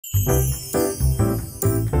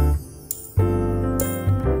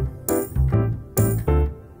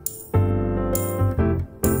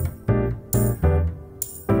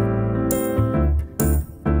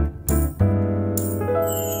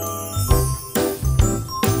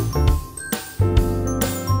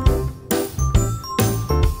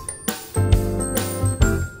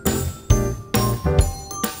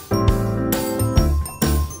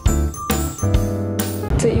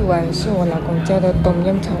这一碗是我老公叫的冬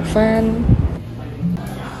阴炒饭。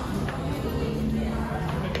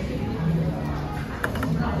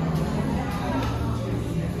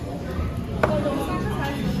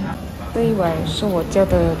这一碗是我叫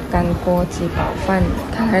的干锅鸡煲饭，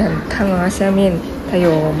看还很烫啊，下面它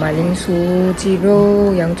有马铃薯、鸡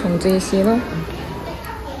肉、洋葱这些咯。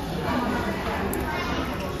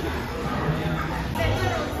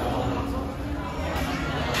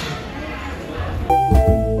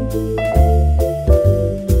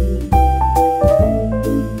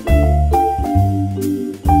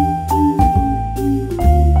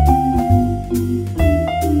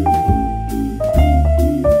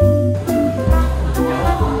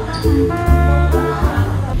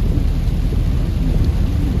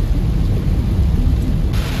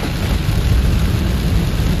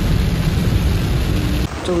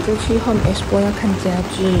走着去 Home Expo 要看家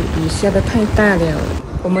具，雨下的太大了。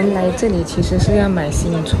我们来这里其实是要买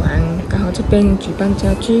新床，刚好这边举办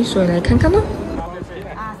家具，所以来看看咯。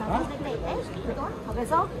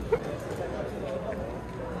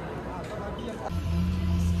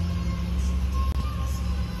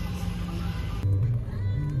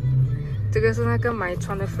这个是那个买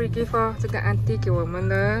床的 free gift 哦，这个安迪给我们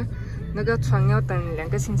的那个床要等2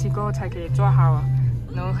个星期过后才可以做好哦。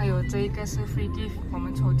然后还有这一个是 free gift， 我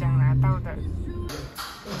们抽奖拿到的。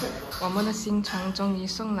我们的新床终于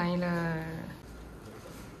送来了。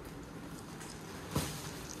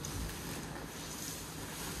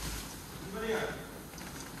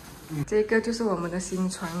这个就是我们的新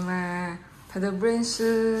床啦，它的 brand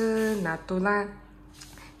是NATULA。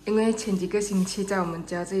因为前几个星期在我们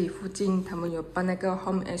家这里附近，他们有办那个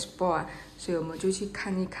Home Expo 啊，所以我们就去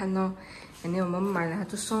看一看咯。然后我们买了，他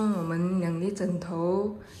就送我们2粒枕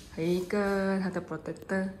头，还有一个它的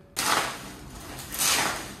protector。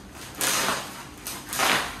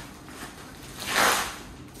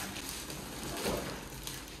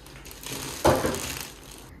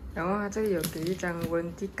然后它这里有给一张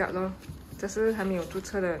warranty card 咯，这是还没有注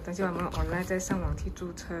册的，等下我们 online 再上网去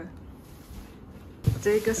注册。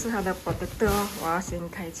这个是它的 protector 哦，我要先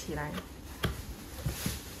开起来。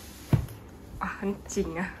哇，很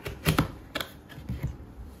紧啊！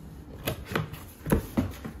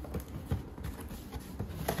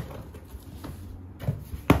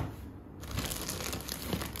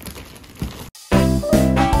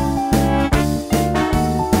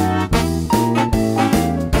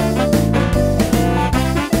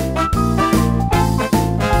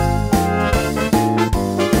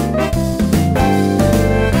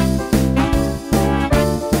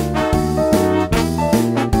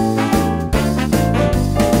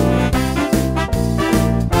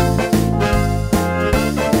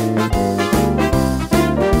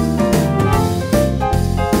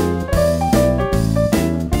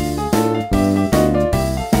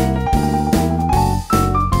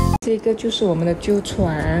这个就是我们的旧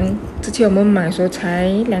床，之前我们买的时候才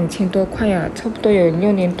2000多块啊，差不多有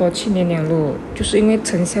6年多7年了咯。就是因为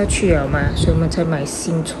沉下去了嘛，所以我们才买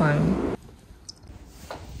新床。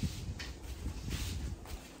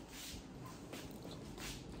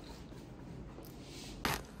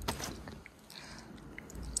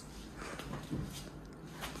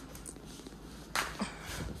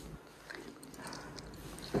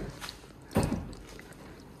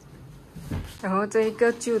然后这一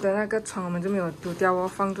个旧的那个床我们就没有丢掉哦，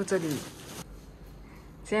放住这里。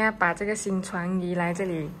现在把这个新床移来这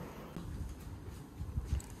里。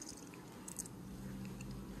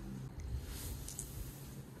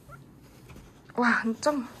哇，很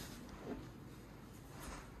重。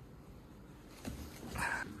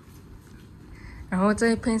然后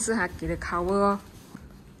这一片是他给的 cover 哦。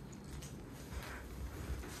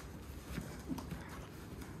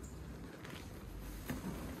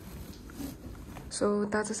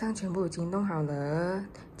大致上全部已经弄好了。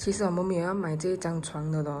其实我们没有要买这一张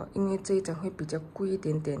床的咯，因为这一张会比较贵一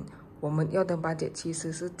点点。我们要的budget其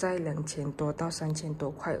实是在2000多到3000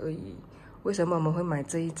多块而已。为什么我们会买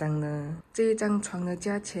这一张呢？这一张床的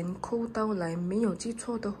价钱扣到来，没有记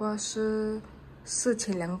错的话是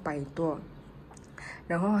4200多。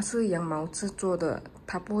然后它是羊毛制作的，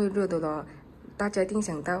它不会热的咯。大家一定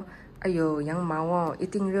想到，哎呦，羊毛哦，一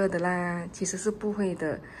定热的啦。其实是不会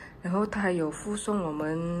的。然后它还有附送我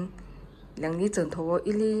们2粒枕头哦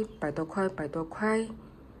，1粒100多块，100多块。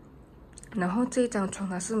然后这张床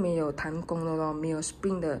它是没有弹弓的咯，没有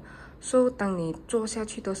spring 的，所以当你坐下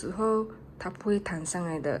去的时候，它不会弹上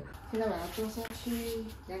来的。现在我要坐下去，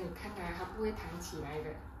让你看啊，它不会弹起来的。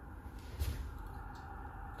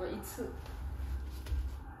多一次。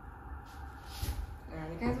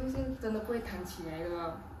你看是不是真的不会弹起来的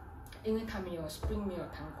哦？因为它没有 spring， 没有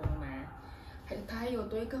弹弓嘛。它还有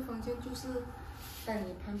多一个方向，就是当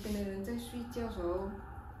你旁边的人在睡觉的时候，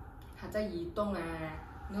它在移动啊，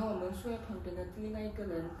然后我们睡在旁边的另外一个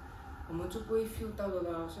人，我们就不会 feel 到的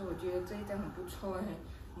咯。所以我觉得这一张很不错啊，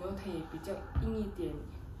然后它也比较硬一点，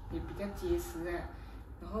也比较结实啊。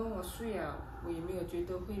然后我睡了，我也没有觉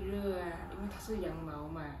得会热啊，因为它是羊毛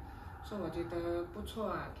嘛，所以我觉得不错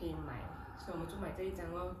啊，可以买。所以我们就买这一张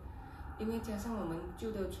咯，因为加上我们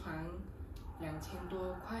旧的床2000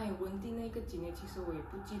多块，温蒂那个几年其实我也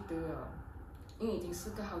不记得了，因为已经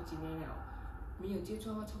4个好几年了，没有记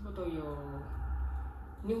错的话差不多有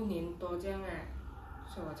6年多这样啊，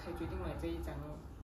所以我才决定买这一张哦。